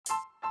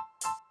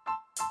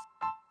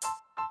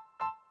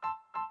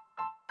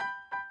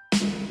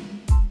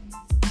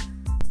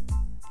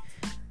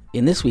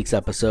In this week's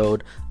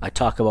episode, I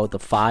talk about the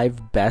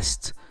 5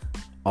 best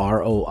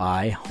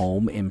ROI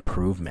home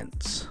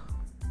improvements.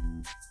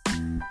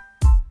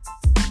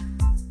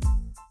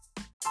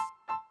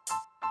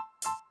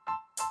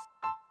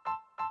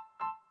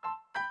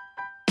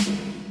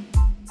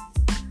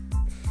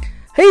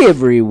 Hey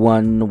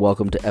everyone,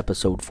 welcome to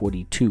episode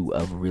 42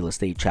 of Real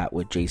Estate Chat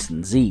with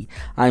Jason Z.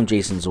 I'm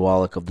Jason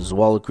Zawalik of the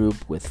Zawalik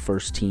Group with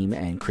First Team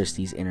and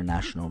Christie's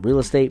International Real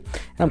Estate,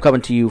 and I'm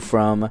coming to you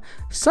from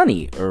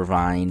sunny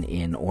Irvine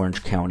in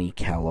Orange County,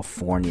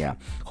 California.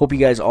 Hope you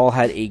guys all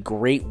had a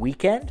great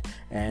weekend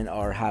and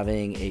are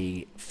having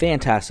a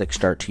fantastic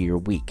start to your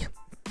week.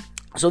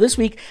 So this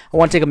week, I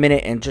want to take a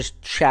minute and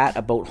just chat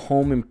about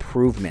home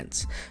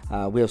improvements.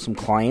 We have some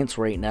clients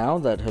right now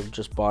that have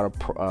just bought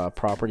a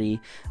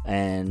property,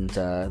 and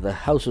the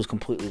house was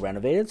completely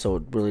renovated, so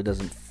it really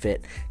doesn't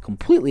fit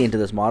completely into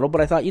this model.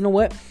 But I thought, you know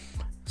what?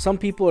 Some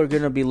people are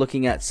going to be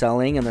looking at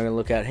selling, and they're going to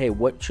look at, hey,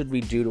 what should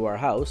we do to our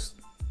house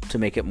to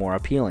make it more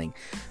appealing?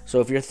 So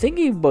if you're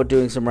thinking about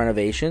doing some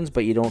renovations,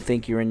 but you don't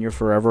think you're in your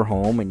forever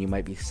home and you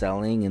might be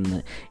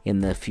selling in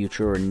the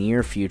future or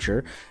near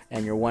future,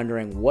 and you're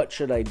wondering what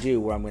should I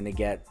do where I'm going to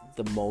get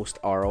the most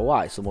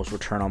ROI, so the most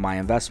return on my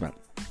investment.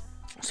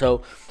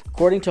 So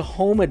according to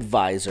Home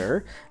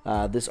Advisor,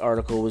 this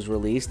article was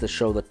released to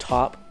show the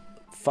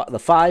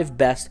 5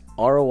 best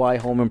ROI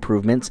home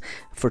improvements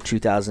for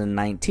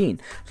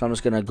 2019. So I'm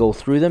just going to go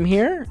through them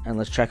here and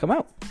let's check them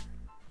out.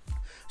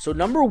 So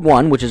number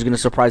 1, which is going to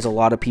surprise a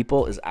lot of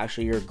people, is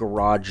actually your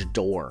garage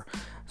door.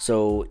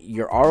 So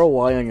your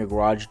ROI on your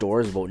garage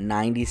door is about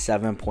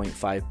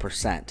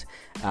 97.5%.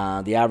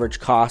 The average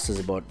cost is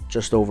about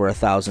just over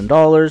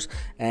 $1,000,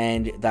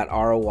 and that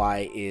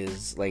ROI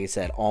is, like I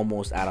said,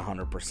 almost at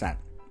 100%.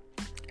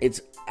 It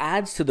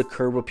adds to the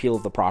curb appeal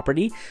of the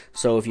property.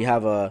 So if you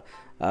have a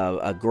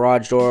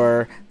garage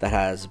door that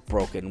has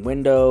broken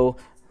window,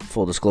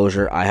 full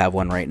disclosure, I have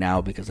one right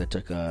now because I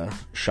took a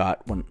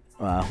shot when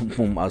I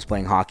was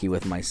playing hockey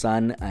with my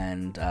son,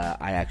 and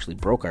I actually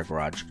broke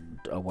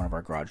one of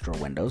our garage door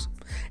windows,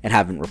 and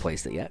haven't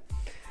replaced it yet.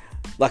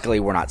 Luckily,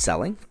 we're not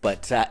selling,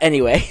 but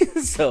anyway,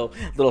 so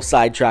little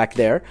sidetrack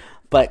there.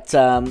 But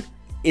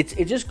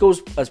it just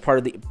goes as part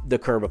of the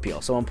curb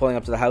appeal. So I'm pulling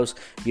up to the house.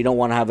 You don't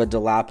want to have a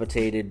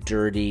dilapidated,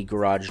 dirty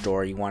garage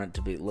door. You want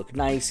it to look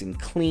nice and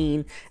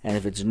clean, and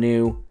if it's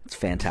new, it's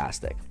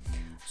fantastic.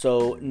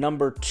 So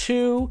number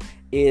 2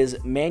 is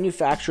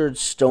manufactured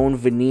stone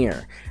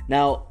veneer.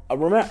 Now,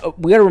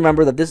 we got to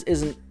remember that this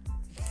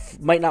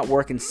might not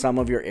work in some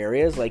of your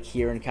areas. Like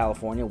here in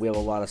California, we have a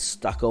lot of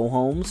stucco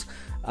homes.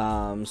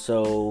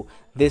 So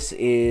this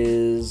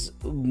is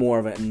more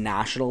of a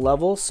national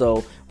level.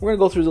 So we're going to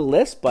go through the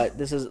list, but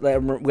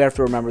we have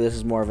to remember this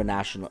is more of a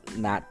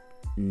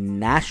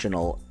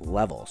national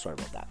level. Sorry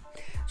about that.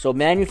 So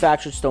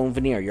manufactured stone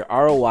veneer, your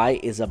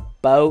ROI is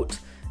about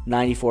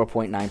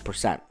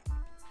 94.9%.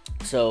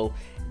 So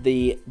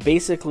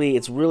basically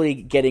it's really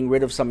getting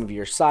rid of some of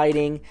your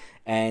siding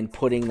and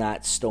putting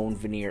that stone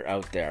veneer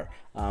out there.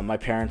 My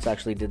parents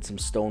actually did some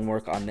stone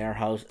work on their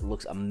house. It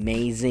looks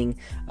amazing.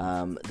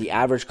 The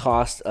average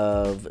cost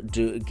of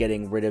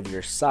getting rid of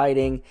your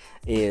siding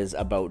is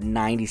about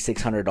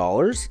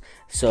 $9,600.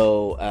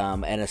 So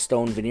and a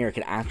stone veneer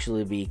can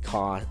actually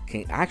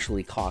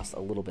cost a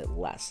little bit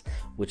less,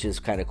 which is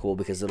kind of cool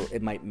because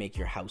it might make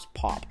your house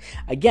pop.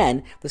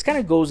 Again, this kind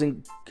of goes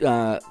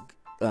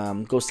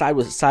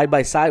side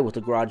by side with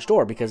the garage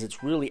door because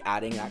it's really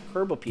adding that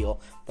curb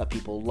appeal that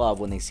people love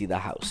when they see the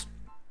house.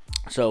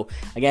 So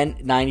again,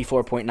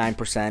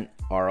 94.9%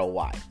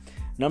 ROI.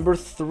 Number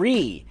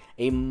 3,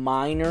 a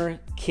minor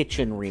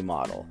kitchen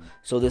remodel.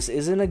 So this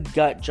isn't a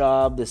gut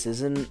job. This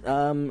isn't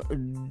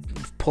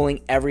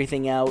pulling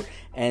everything out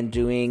and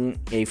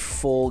doing a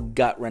full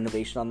gut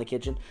renovation on the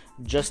kitchen.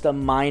 Just a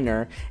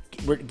minor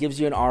gives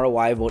you an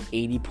ROI of about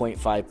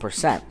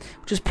 80.5%,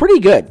 which is pretty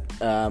good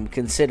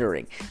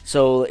considering.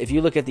 So if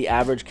you look at the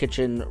average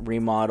kitchen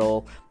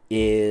remodel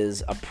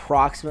is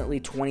approximately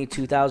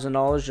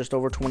 $22,000, just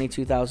over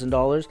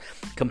 $22,000,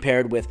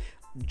 compared with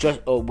just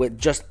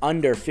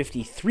under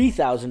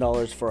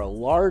 $53,000 for a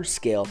large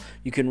scale.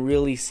 You can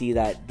really see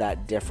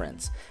that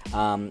difference.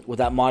 With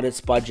that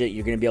modest budget,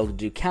 you're going to be able to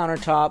do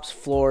countertops,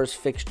 floors,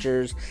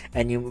 fixtures,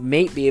 and you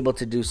may be able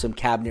to do some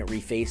cabinet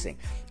refacing.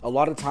 A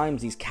lot of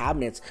times these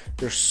cabinets,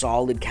 they're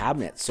solid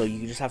cabinets, so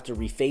you just have to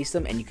reface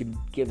them and you can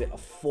give it a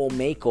full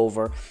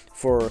makeover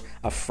for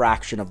a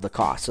fraction of the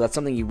cost. So that's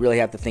something you really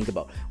have to think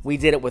about. We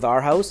did it with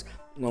our house.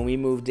 When we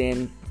moved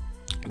in,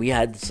 we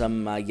had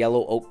some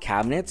yellow oak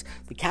cabinets.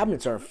 The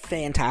cabinets are in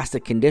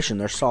fantastic condition.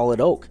 They're solid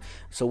oak.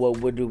 So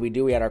what do?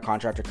 We had our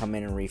contractor come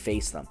in and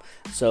reface them.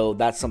 So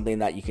that's something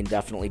that you can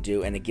definitely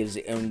do. And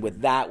with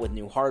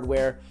new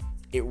hardware,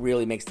 it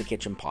really makes the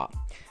kitchen pop.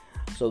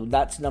 So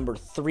that's number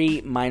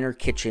 3, minor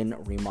kitchen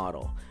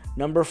remodel.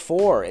 Number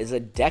 4 is a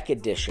deck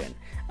addition.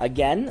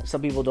 Again,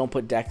 some people don't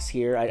put decks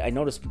here. I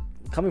noticed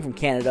coming from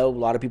Canada, a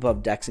lot of people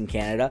have decks in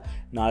Canada.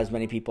 Not as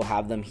many people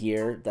have them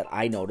here that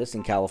I noticed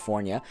in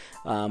California.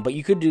 But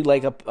you could do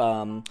like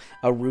a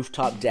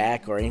rooftop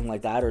deck or anything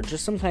like that, or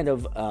just some kind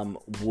of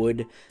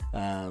wood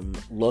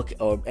look,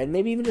 and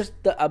maybe even just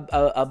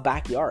a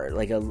backyard,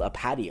 like a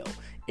patio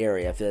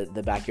area. If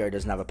the backyard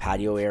doesn't have a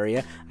patio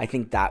area, I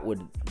think that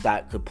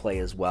could play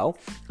as well.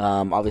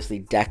 Obviously,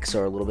 decks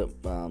are a little bit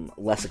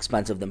less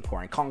expensive than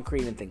pouring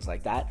concrete and things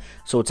like that,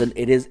 so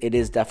it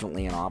is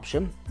definitely an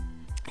option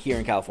here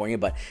in California.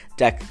 But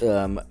deck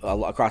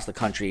across the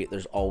country,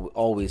 there's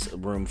always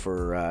room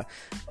for a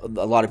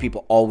lot of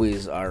people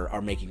always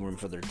are making room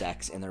for their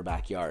decks in their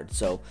backyard.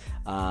 So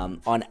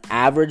on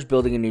average,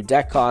 building a new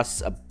deck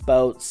costs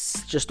about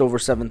just over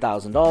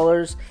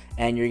 $7,000,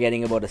 and you're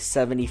getting about a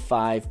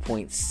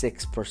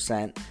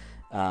 75.6%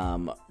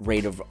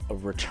 rate of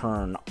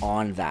return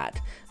on that.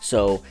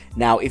 So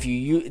now, if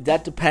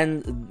that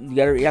depends.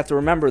 You have to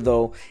remember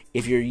though,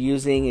 if you're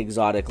using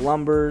exotic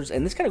lumbers,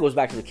 and this kind of goes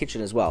back to the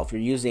kitchen as well. If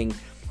you're using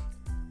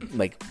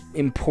like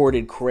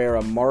imported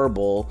Carrara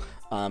marble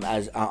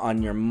as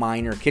on your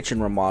minor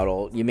kitchen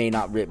remodel, you may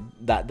not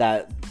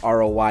that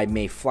ROI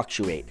may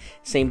fluctuate.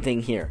 Same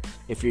thing here.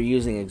 If you're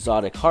using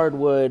exotic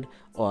hardwood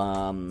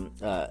or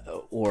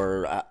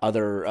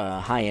other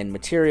high-end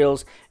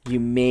materials, you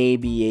may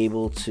be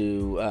able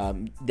to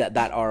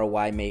that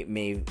ROI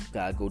may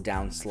go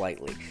down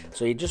slightly.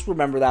 So you just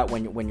remember that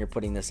when you're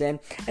putting this in,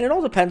 and it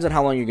all depends on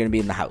how long you're going to be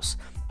in the house.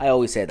 I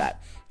always say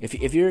that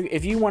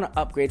if you want to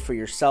upgrade for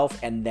yourself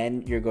and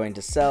then you're going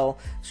to sell,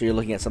 so you're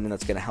looking at something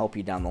that's going to help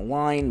you down the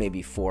line,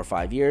 maybe 4 or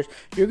 5 years,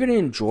 you're going to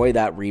enjoy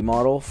that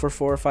remodel for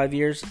 4 or 5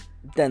 years,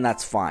 then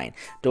that's fine.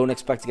 Don't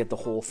expect to get the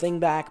whole thing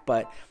back,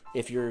 but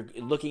if you're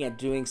looking at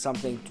doing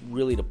something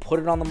really to put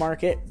it on the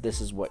market,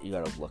 this is what you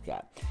got to look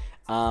at.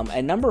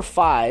 And number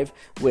 5,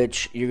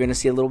 which you're going to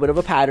see a little bit of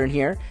a pattern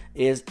here,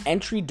 is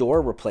entry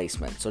door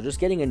replacement. So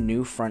just getting a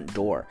new front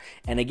door.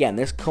 And again,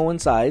 this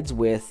coincides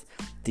with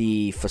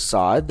the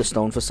facade, the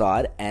stone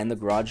facade, and the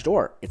garage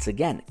door. It's,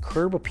 again,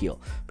 curb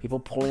appeal. People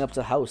pulling up to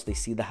the house, they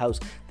see the house,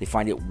 they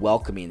find it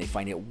welcoming, they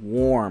find it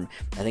warm.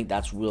 I think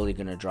that's really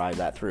going to drive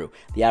that through.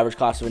 The average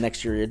cost of an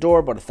exterior door,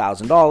 about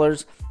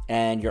 $1,000,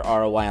 and your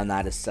ROI on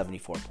that is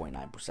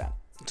 74.9%.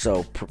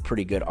 So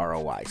pretty good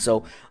ROI.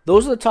 So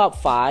those are the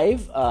top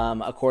 5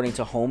 according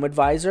to Home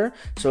Advisor.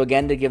 So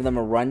again, to give them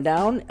a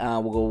rundown,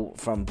 we'll go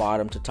from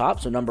bottom to top.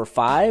 So number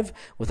 5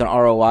 with an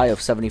ROI of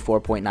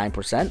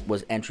 74.9%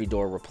 was entry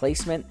door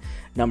replacement.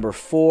 Number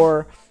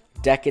 4,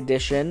 deck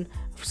addition,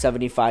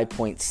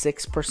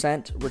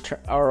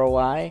 75.6%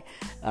 ROI.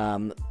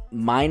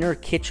 Minor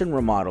kitchen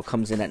remodel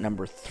comes in at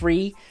number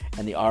 3,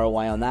 and the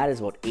ROI on that is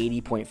about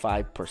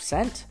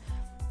 80.5%.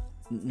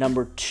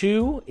 Number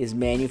 2 is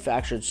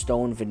manufactured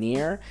stone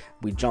veneer.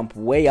 We jump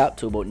way up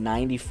to about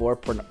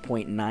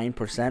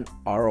 94.9%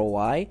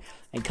 ROI.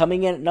 And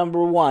coming in at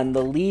number 1,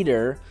 the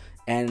leader,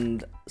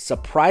 and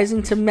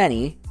surprising to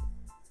many,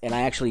 and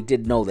I actually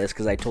did know this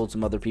because I told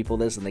some other people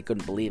this and they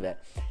couldn't believe it,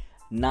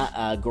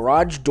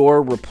 garage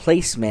door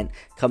replacement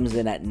comes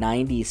in at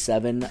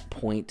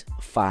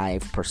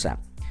 97.5%.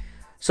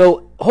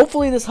 So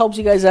hopefully this helps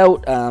you guys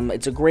out.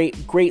 It's a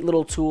great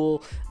little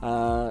tool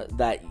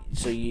that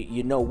so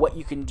you know what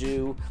you can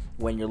do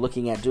when you're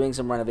looking at doing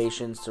some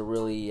renovations to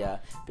really be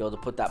able to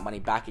put that money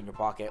back in your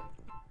pocket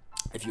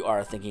if you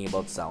are thinking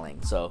about selling.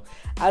 So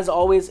as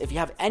always, if you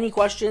have any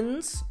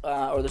questions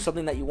or there's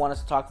something that you want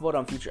us to talk about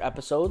on future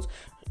episodes,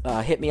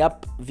 hit me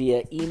up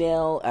via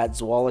email at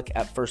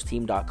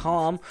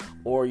zwolak@firstteam.com,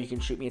 or you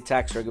can shoot me a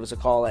text or give us a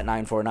call at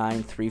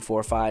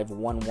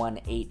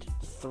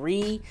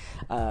 949-345-1183.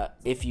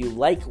 If you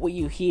like what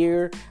you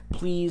hear,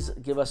 please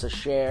give us a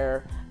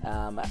share,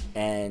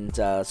 and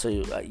so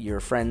your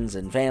friends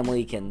and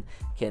family can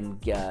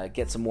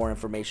get some more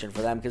information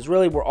for them, because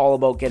really we're all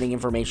about getting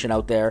information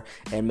out there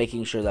and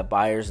making sure that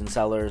buyers and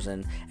sellers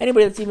and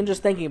anybody that's even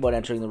just thinking about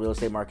entering the real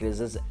estate market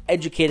is as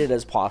educated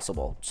as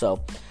possible.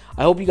 So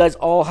I hope you guys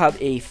all have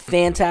a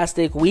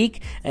fantastic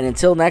week, and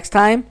until next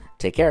time,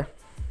 take care.